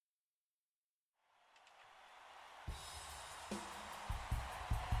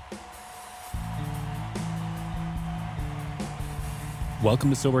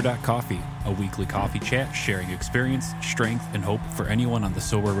Welcome to Sober.Coffee, a weekly coffee chat sharing experience, strength, and hope for anyone on the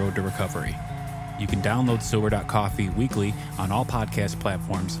sober road to recovery. You can download Sober.Coffee weekly on all podcast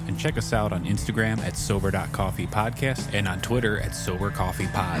platforms and check us out on Instagram at Sober.Coffee Podcast and on Twitter at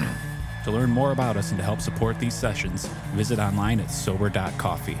SoberCoffeePod. To learn more about us and to help support these sessions, visit online at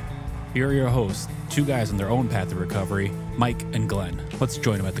Sober.Coffee. Here are your hosts, two guys on their own path to recovery, Mike and Glenn. Let's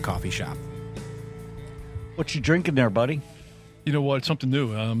join them at the coffee shop. What you drinking there, buddy? You know what? Something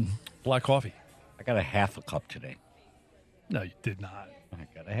new. Black coffee. I got a half a cup today. No, you did not. I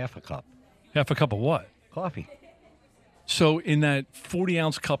got a half a cup. Half a cup of what? Coffee. So in that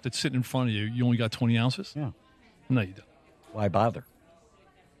 40-ounce cup that's sitting in front of you, you only got 20 ounces? Yeah. No, you don't. Why bother?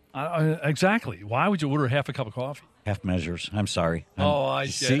 Exactly. Why would you order half a cup of coffee? Half measures. I'm sorry. I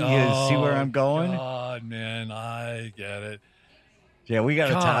get see, it. see where I'm going? God, man, I get it. Yeah, we got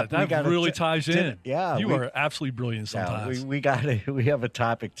a God, topic. that really ties in. Yeah. You are absolutely brilliant sometimes. Yeah, we have a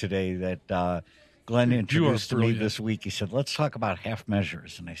topic today that Glenn introduced to me this week. He said, let's talk about half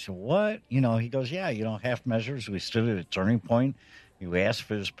measures. And I said, what? He goes, half measures. We stood at a turning point. You asked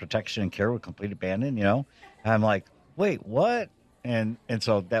for this protection and care with complete abandon, And I'm like, wait, what? And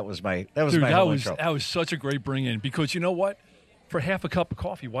so that was my intro. That was such a great bring in because you know what? For half a cup of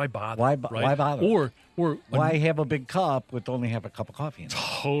coffee, why bother? Why right? bother? Or why have a big cup with only half a cup of coffee in it?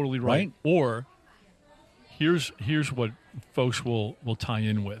 Totally right. Or here's what folks will tie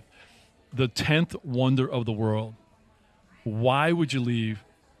in with. The 10th wonder of the world. Why would you leave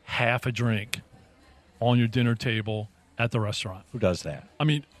half a drink on your dinner table at the restaurant? Who does that? I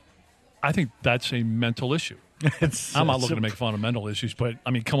mean, I think that's a mental issue. I'm not looking to make fun of mental issues, but,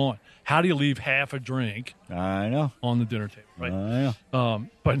 I mean, come on. How do you leave half a drink I know. on the dinner table, right? I know.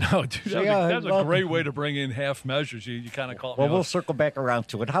 But no, dude, that's a great way to bring in half measures. You kind of call me. Well, we'll circle back around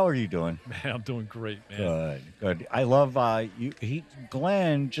to it. How are you doing? Man, I'm doing great, man. Good. I love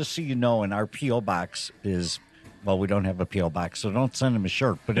Glenn, just so you know, in our P.O. box is, well, we don't have a P.O. box, so don't send him a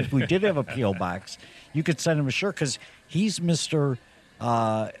shirt. But if we did have a P.O. box, you could send him a shirt because he's Mr.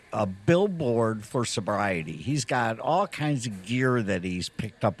 A billboard for sobriety. He's got all kinds of gear that he's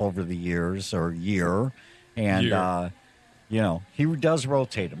picked up over the years or year. And, he does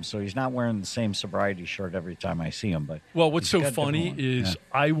rotate them. So he's not wearing the same sobriety shirt every time I see him. But what's so funny is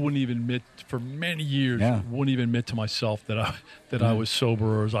I wouldn't even admit for many years, wouldn't even admit to myself that I was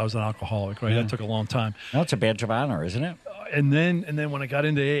sober or I was an alcoholic, right? That took a long time. No, it's a badge of honor, isn't it? And then when I got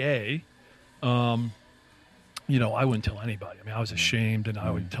into AA, I wouldn't tell anybody. I mean, I was ashamed, and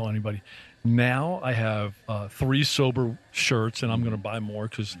I wouldn't tell anybody. Now I have 3 sober shirts, and I'm going to buy more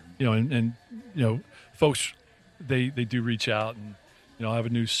because folks they do reach out, and I have a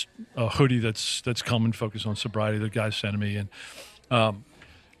new hoodie that's coming, focused on sobriety. The guy sent me, and I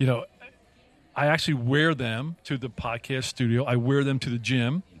actually wear them to the podcast studio. I wear them to the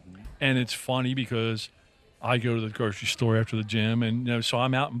gym, and it's funny because I go to the grocery store after the gym, and so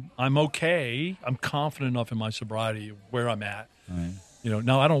I'm out. I'm okay. I'm confident enough in my sobriety where I'm at. Right.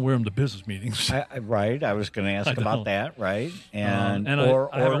 Now I don't wear them to business meetings. Right. I was going to ask about that. Right. And or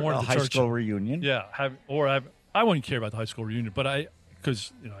a high school reunion. Yeah. I wouldn't care about the high school reunion, but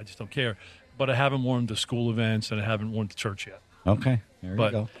because I just don't care. But I haven't worn them to school events, and I haven't worn them to church yet. Okay. There you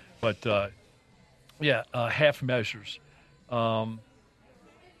go. But half measures. No,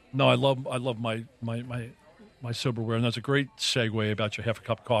 I love my soberware, and that's a great segue about your half a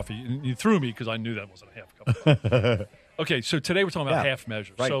cup of coffee. And you threw me because I knew that wasn't a half a cup of coffee. Okay, so today we're talking about half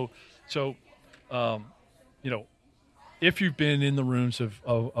measures. Right. So, if you've been in the rooms of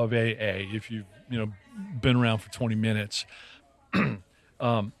AA, if you've been around for 20 minutes,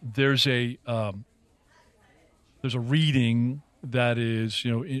 there's a reading that is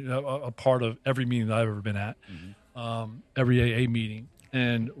a part of every meeting that I've ever been at, every AA meeting.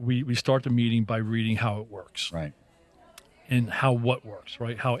 And we start the meeting by reading how it works. Right. And what works,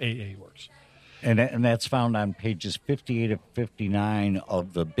 right? How AA works. And that's found on pages 58 to 59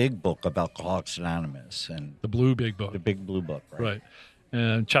 of the big book of Alcoholics Anonymous. And the blue big book. The big blue book, right? Right.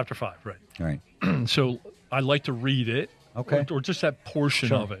 And chapter 5, right. Right. So I like to read it. Okay. Or just that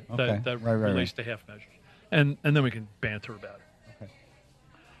portion of it that relates to half measures. And then we can banter about it. Okay.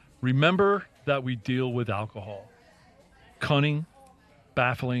 Remember that we deal with alcohol. Cunning,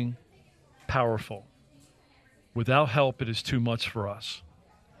 baffling, powerful. Without help, it is too much for us.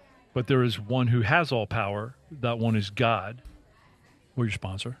 But there is one who has all power. That one is God. We're your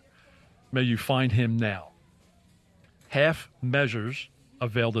sponsor. May you find him now. Half measures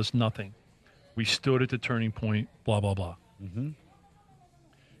availed us nothing. We stood at the turning point, blah, blah, blah. Mm-hmm.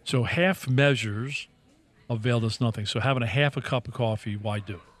 So half measures availed us nothing. So having a half a cup of coffee, why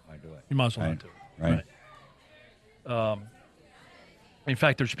do it? Why do it? You might as well not do it. Right. In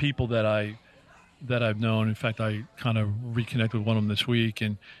fact, there's people that I've known. In fact, I kind of reconnected with one of them this week,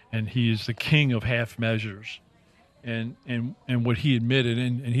 and he is the king of half measures. And what he admitted,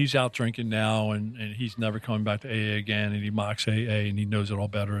 and he's out drinking now, and he's never coming back to AA again, and he mocks AA, and he knows it all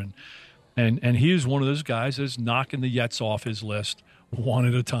better. And he is one of those guys that's knocking the yets off his list one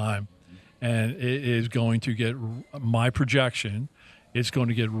at a time. And it is going to get, my projection, it's going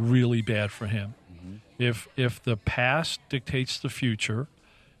to get really bad for him. If the past dictates the future,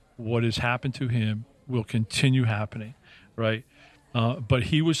 what has happened to him will continue happening, right? But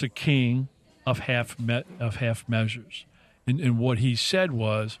he was a king of half measures, and what he said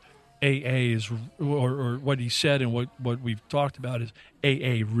was, AA is, or what he said and what we've talked about is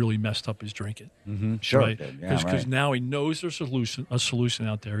AA really messed up his drinking. Sure, right? because Now he knows there's a solution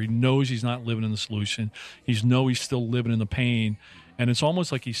out there. He knows he's not living in the solution. He's still living in the pain. And it's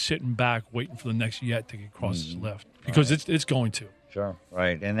almost like he's sitting back waiting for the next yet to get across his left, because it's going to. Sure,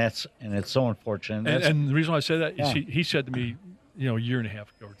 right, and it's so unfortunate. And the reason why I say that is he said to me, a year and a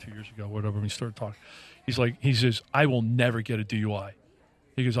half ago or 2 years ago, whatever, when we started talking, he says, I will never get a DUI.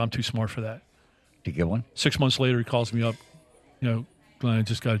 He goes, I'm too smart for that. To get one? 6 months later, he calls me up, Glenn, I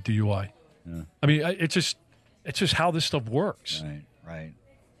just got a DUI. Yeah. I mean, it's just how this stuff works. Right.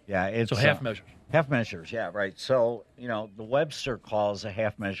 Yeah, it's so half measures. Half measures, yeah, right. So, the Webster calls a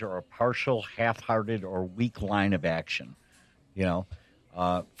half measure a partial, half-hearted, or weak line of action.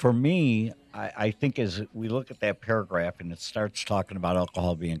 For me, I think as we look at that paragraph and it starts talking about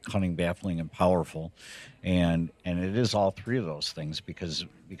alcohol being cunning, baffling, and powerful, and it is all three of those things because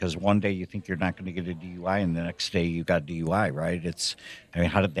one day you think you're not going to get a DUI and the next day you got DUI, right?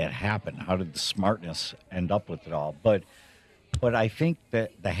 How did that happen? How did the smartness end up with it all? But I think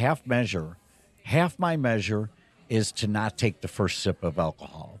that the half my measure is to not take the first sip of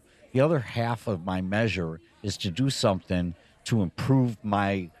alcohol. The other half of my measure is to do something to improve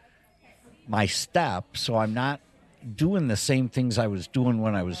my step, so I'm not doing the same things I was doing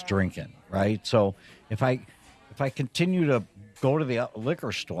when I was drinking, right? So if I continue to go to the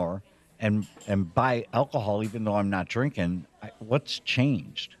liquor store and buy alcohol even though I'm not drinking, what's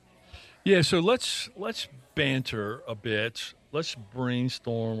changed? Yeah, so let's banter a bit. Let's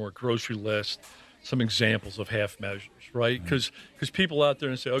brainstorm or grocery list some examples of half measures, right? Because people out there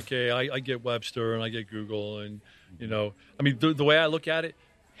and say, okay, I get Webster and I get Google, and the way I look at it,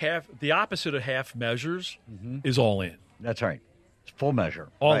 the opposite of half measures is all in. That's right. It's full measure.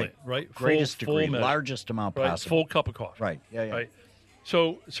 All in, right? Greatest degree, full largest amount right? possible. Full cup of coffee. Right. Yeah. Right.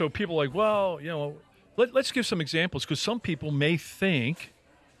 So people are like, well, let's give some examples, because some people may think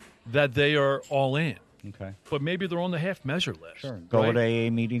that they are all in. Okay. But maybe they're on the half measure list. Sure. Go to AA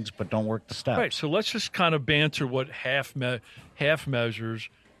meetings, but don't work the steps. Right. So let's just kind of banter what half measures,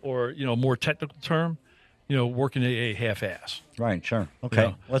 or more technical term, working AA half-ass. Right. Sure.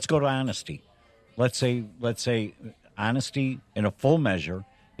 Okay. Let's go to honesty. Let's say honesty in a full measure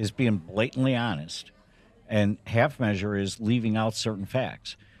is being blatantly honest, and half measure is leaving out certain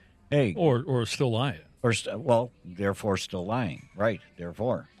facts. Hey. Or still lying. Therefore still lying. Right.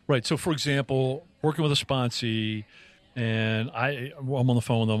 Therefore. Right. So, for example, working with a sponsee, and I'm on the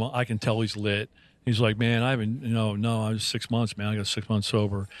phone with him. I can tell he's lit. He's like, man, I haven't, I was 6 months, man. I got 6 months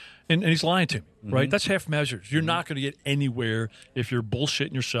sober. And he's lying to me, right? That's half measures. You're not going to get anywhere if you're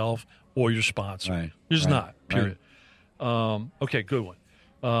bullshitting yourself or your sponsor. Right. You're just not, period. Right. Okay, good one.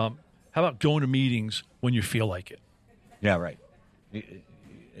 How about going to meetings when you feel like it? Yeah, right.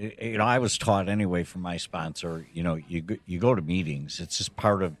 I was taught anyway from my sponsor, you go to meetings. It's just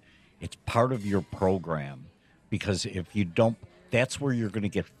part of your program, because if you don't, that's where you're going to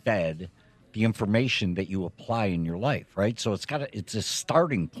get fed the information that you apply in your life, right? So it's a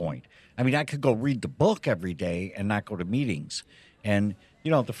starting point. I mean, I could go read the book every day and not go to meetings. And,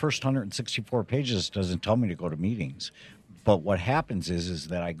 the first 164 pages doesn't tell me to go to meetings. But what happens is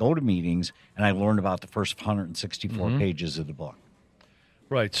that I go to meetings and I learn about the first 164 pages of the book.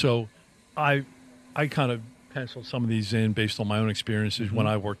 Right. So I kind of penciled some of these in based on my own experiences when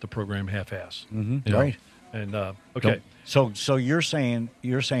I worked the program half-ass. Right. And okay. So you're saying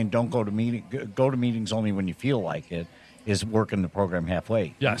don't go to meetings only when you feel like it, is working the program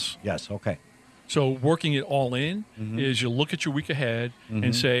halfway. Yes. Okay. So working it all in is you look at your week ahead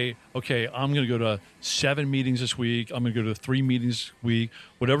and say, okay, I'm going to go to 7 meetings this week. I'm going to go to 3 meetings this week.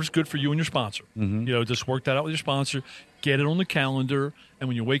 Whatever's good for you and your sponsor. Just work that out with your sponsor. Get it on the calendar. And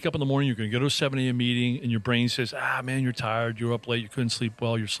when you wake up in the morning, you're going to go to a 7 a.m. meeting, and your brain says, man, you're tired. You're up late. You couldn't sleep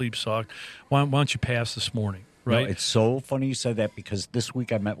well. Your sleep sucked. Why don't you pass this morning? Right? No, it's so funny you said that, because this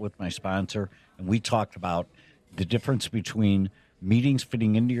week I met with my sponsor, and we talked about the difference between meetings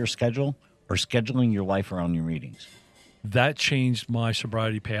fitting into your schedule or scheduling your life around your meetings. that changed my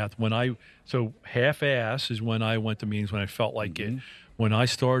sobriety path. So half-ass is when I went to meetings when I felt like it. When I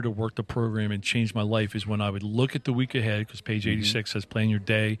started to work the program and change my life is when I would look at the week ahead, because page 86 says plan your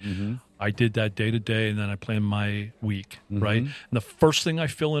day. I did that day to day, and then I planned my week, right? And the first thing I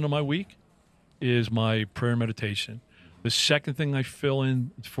fill into my week is my prayer meditation. The second thing I fill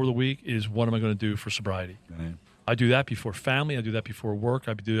in for the week is what am I going to do for sobriety. Right. I do that before family. I do that before work.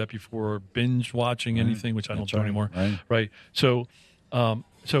 I do that before binge watching anything, which I don't do anymore. Right. So,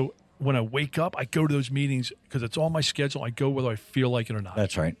 so when I wake up, I go to those meetings because it's on my schedule. I go whether I feel like it or not.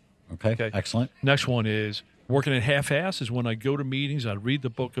 That's right. Okay. Excellent. Next one is working at half-ass is when I go to meetings. I read the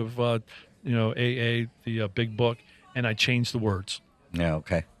book of, AA, the big book, and I change the words. Yeah.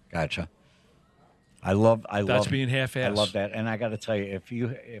 Okay. Gotcha. I love being half-ass. I love that, and I got to tell you,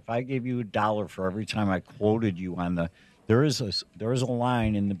 if I gave you $1 for every time I quoted you on there is a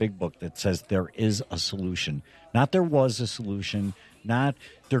line in the big book that says there is a solution. Not there was a solution. Not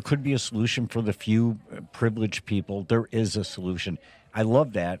there could be a solution for the few privileged people. There is a solution. I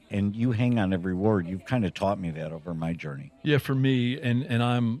love that, and you hang on every word. You've kind of taught me that over my journey. Yeah, for me, and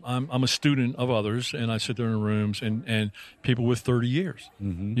I'm a student of others, and I sit there in rooms and people with 30 years,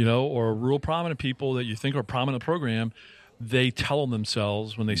 or real prominent people that you think are prominent program, they tell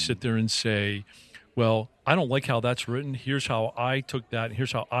themselves when they sit there and say, well, I don't like how that's written. Here's how I took that, and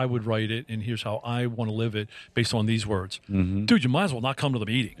here's how I would write it, and here's how I want to live it based on these words. Dude, you might as well not come to the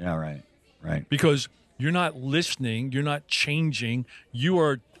meeting. Yeah, right. Because you're not listening. You're not changing. You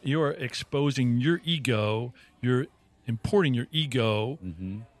are exposing your ego. You're importing your ego.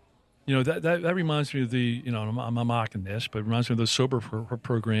 That reminds me of the, I'm mocking this, but it reminds me of those sober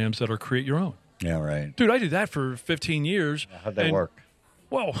programs that are create your own. Yeah, right. Dude, I did that for 15 years. How'd that work?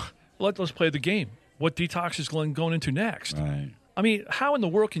 Well, let's play the game. What detox is going into next? Right. I mean, how in the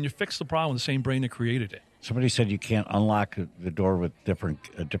world can you fix the problem with the same brain that created it? Somebody said you can't unlock the door with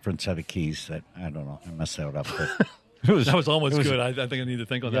a different set of keys. That I don't know. I messed that up. But that was almost good. I think I need to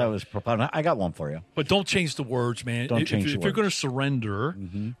think on that. That was profound. I got one for you. But don't change the words, man. Don't change the words. If you're going to surrender,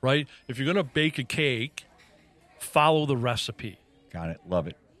 right? If you're going to bake a cake, follow the recipe. Got it. Love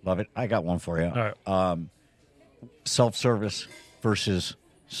it. I got one for you. All right. Self-service versus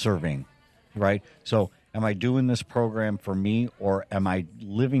serving, right? So am I doing this program for me, or am I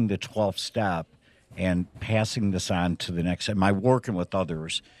living the 12th step and passing this on to the next? Am I working with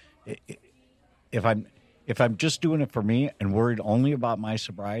others? If I'm just doing it for me and worried only about my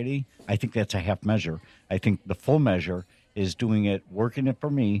sobriety, I think that's a half measure. I think the full measure is doing it, working it for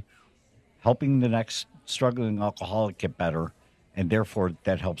me, helping the next struggling alcoholic get better, and therefore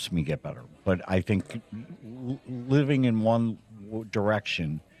that helps me get better. But I think living in one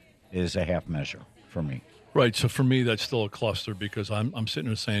direction is a half measure for me. Right. So for me, that's still a cluster because I'm sitting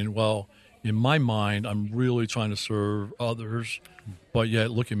there saying, well, in my mind, I'm really trying to serve others, but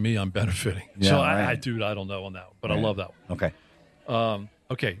yet look at me, I'm benefiting. Yeah, so right. I don't know on that, but right. I love that one. Okay.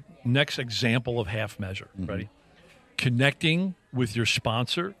 Okay. Next example of half measure. Ready? Connecting with your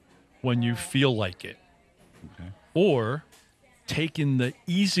sponsor when you feel like it, or taking the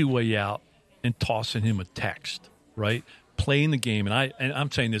easy way out and tossing him a text. Right? Playing the game, and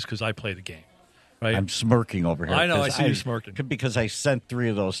I'm saying this because I play the game. Right? I'm smirking over here. I know. I see you smirking because I sent 3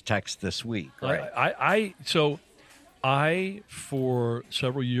 of those texts this week. Right. So I for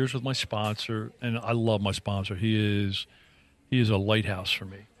several years with my sponsor, and I love my sponsor. He is a lighthouse for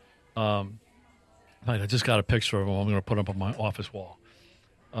me. I just got a picture of him. I'm going to put him up on my office wall.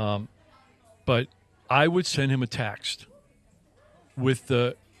 But I would send him a text with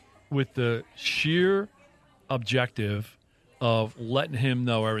the sheer objective of letting him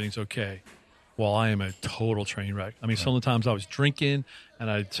know everything's okay. Well, I am a total train wreck. I mean, some of the times I was drinking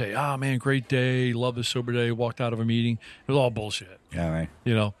and I'd say, oh, man, great day, love this sober day, walked out of a meeting. It was all bullshit. Yeah, right.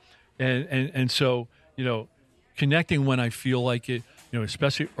 And so, connecting when I feel like it,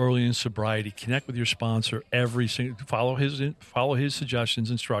 especially early in sobriety, connect with your sponsor follow his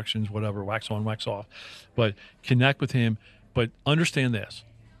suggestions, instructions, whatever, wax on, wax off. But connect with him. But understand this.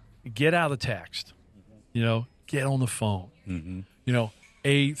 Get out of the text. Get on the phone.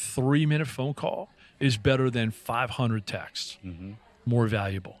 A 3-minute phone call is better than 500 texts. More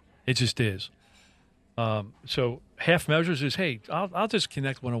valuable. It just is. So half measures is, hey, I'll just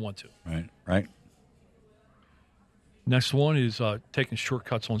connect when I want to. Right. Next one is taking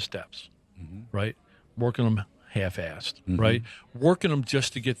shortcuts on steps. Right? Working them half-assed. Right? Working them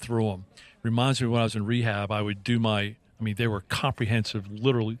just to get through them. Reminds me when I was in rehab, I would do they were comprehensive,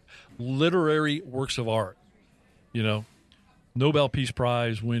 literary works of art. Nobel Peace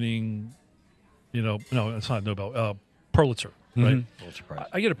Prize winning, no, it's not Nobel, Pulitzer, right? Pulitzer Prize.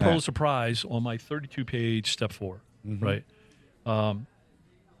 I get a Pulitzer Prize on my 32-page step 4. right?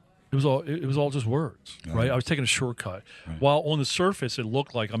 It was all just words, right? I was taking a shortcut. Right. While on the surface, it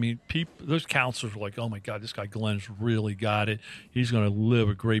looked like, I mean, those counselors were like, "Oh my God, this guy Glenn's really got it. He's going to live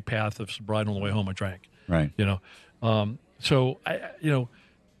a great path of sobriety." On the way home, I drank. Right. So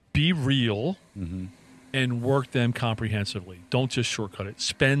be real and work them comprehensively. Don't just shortcut it.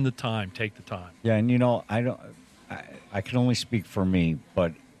 Spend the time. Take the time. Yeah, and I can only speak for me,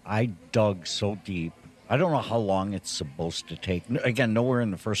 but I dug so deep. I don't know how long it's supposed to take. Again, nowhere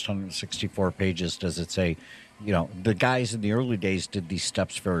in the first 164 pages does it say, the guys in the early days did these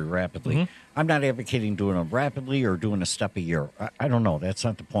steps very rapidly. I'm not advocating doing them rapidly or doing a step a year. I don't know. That's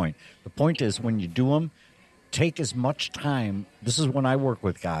not the point. The point is when you do them, take as much time. This is when I work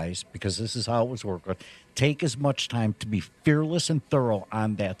with guys, because this is how it was worked with. Take as much time to be fearless and thorough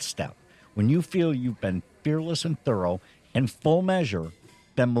on that step. When you feel you've been fearless and thorough in full measure,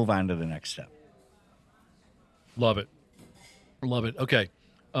 then move on to the next step. Love it. Okay.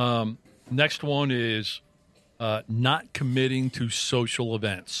 Next one is not committing to social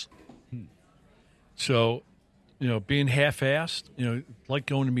events. So, being half-assed, like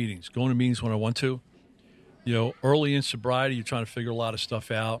going to meetings when I want to. Early in sobriety, you're trying to figure a lot of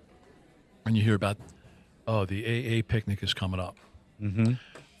stuff out, and you hear about, the AA picnic is coming up.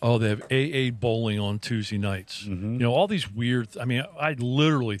 Oh, they have AA bowling on Tuesday nights. All these weird, I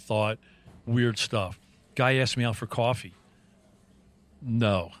literally thought weird stuff. Guy asked me out for coffee.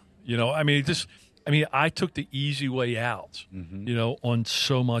 No. I took the easy way out, on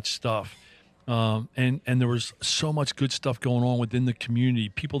so much stuff. And there was so much good stuff going on within the community,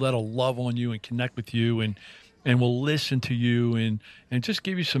 people that'll love on you and connect with you and will listen to you and just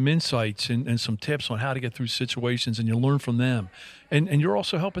give you some insights and some tips on how to get through situations, and you'll learn from them. And you're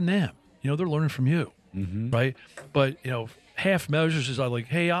also helping them. They're learning from you, right? But, half measures is like,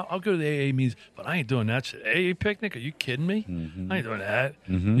 hey, I'll go to the AA meetings, but I ain't doing that. AA picnic? Are you kidding me? I ain't doing that.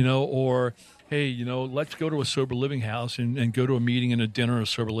 Or, hey, let's go to a sober living house and go to a meeting and a dinner at a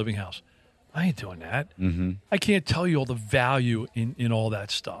sober living house. I ain't doing that. I can't tell you all the value in all that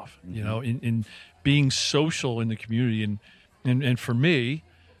stuff, in being social in the community. And for me,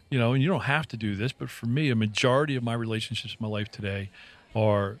 and you don't have to do this, but for me, a majority of my relationships in my life today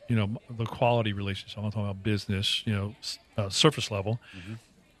are, the quality relationships. I'm not talking about business, surface level,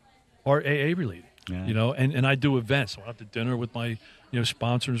 are AA related. Yeah. And I do events. So I have to dinner with my,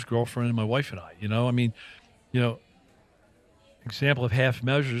 sponsors, girlfriend, and my wife and I. Example of half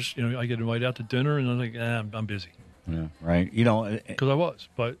measures. I get invited out to dinner, and I'm like, I'm busy. Yeah, right. Because I was,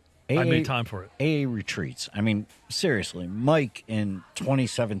 but I made time for it. AA retreats. Seriously, Mike in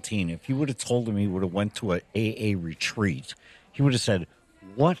 2017, if you would have told him he would have went to a AA retreat, he would have said,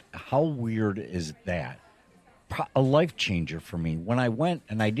 "What? How weird is that?" A life changer for me. When I went,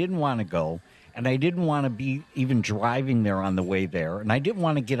 and I didn't want to go, and I didn't want to be even driving there on the way there, and I didn't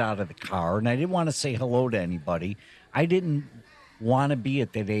want to get out of the car, and I didn't want to say hello to anybody. I didn't want to be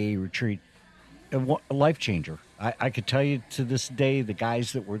at that AA retreat. A life changer. I could tell you to this day the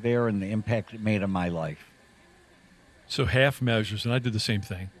guys that were there and the impact it made on my life. So half measures, and I did the same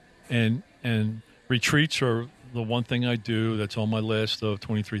thing. And retreats are the one thing I do that's on my list of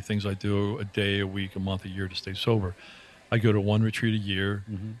 23 things I do a day, a week, a month, a year to stay sober. I go to one retreat a year.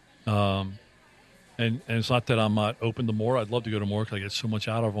 And it's not that I'm not open to more. I'd love to go to more because I get so much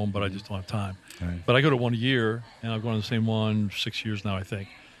out of them, but I just don't have time. Right. But I go to one a year, and I've gone to the same one 6 years now, I think.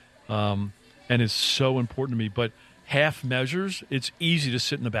 And it's so important to me. But half measures, it's easy to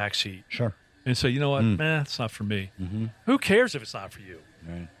sit in the back seat. Sure. And say, you know what, it's not for me. Who cares if it's not for you?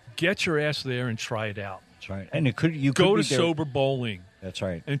 Right. Get your ass there and try it out. That's right. And you could go be to there. sober bowling. That's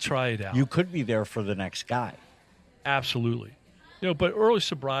right. And try it out. You could be there for the next guy. Absolutely. But early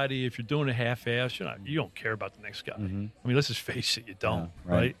sobriety, if you're doing a half-ass, you don't care about the next guy. Let's just face it, you don't,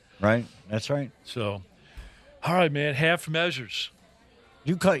 right? Right. That's right. So, all right, man, half measures.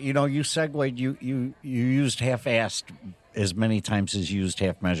 You segued. You used half-assed as many times as you used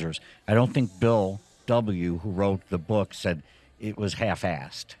half measures. I don't think Bill W., who wrote the book, said it was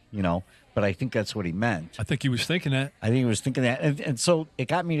half-assed. But I think that's what he meant. I think he was thinking that. And so it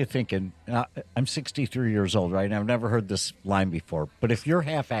got me to thinking, I'm 63 years old, right? And I've never heard this line before. But if you're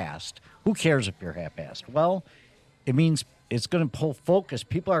half-assed, who cares if you're half-assed? Well, it means it's going to pull focus.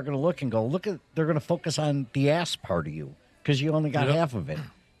 People are going to look and go, they're going to focus on the ass part of you because you only got half of it.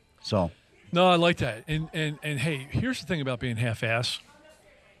 So. No, I like that. And hey, here's the thing about being half-assed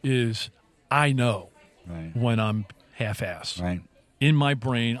is I know when I'm half-assed. Right. In my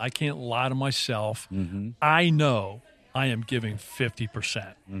brain, I can't lie to myself. I know I am giving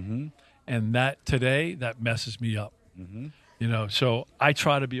 50%. And that messes me up. So I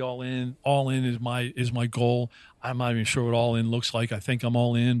try to be all in. All in is my goal. I'm not even sure what all in looks like. I think I'm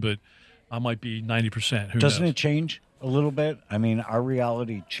all in, but I might be 90%. Who Doesn't knows? it change a little bit? I mean, our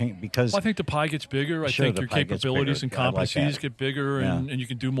reality change because Well, I think the pie gets bigger. I Sure, think the your pie gets capabilities and bigger. I like competencies that. get bigger, and you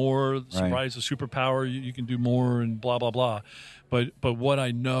can do more. Surprise, the superpower, you can do more, and blah blah blah. But what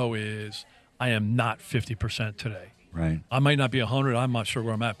I know is I am not 50% today. right. I might not be 100. I'm not sure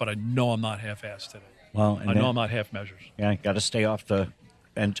where I'm at, but I know I'm not half-assed today. Well, I know I'm not half measures. Yeah, got to stay off the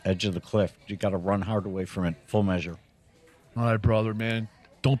edge of the cliff. You got to run hard away from it. Full measure. All right, brother, man.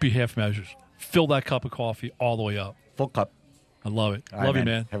 Don't be half measures. Fill that cup of coffee all the way up. Full cup. I love it. All right, Love you,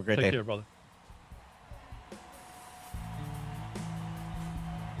 man. man. Have a great Take day. care, brother.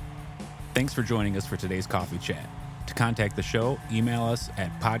 Thanks for joining us for today's coffee chat. To contact the show, email us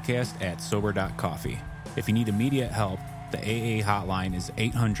at podcast@sober.coffee. If you need immediate help, the AA hotline is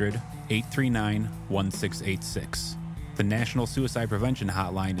 800-839-1686. The National Suicide Prevention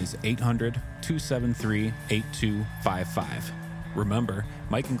Hotline is 800-273-8255. Remember,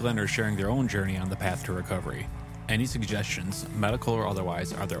 Mike and Glenn are sharing their own journey on the path to recovery. Any suggestions, medical or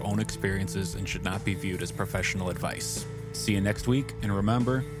otherwise, are their own experiences and should not be viewed as professional advice. See you next week, and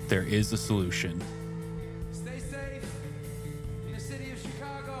remember, there is a solution.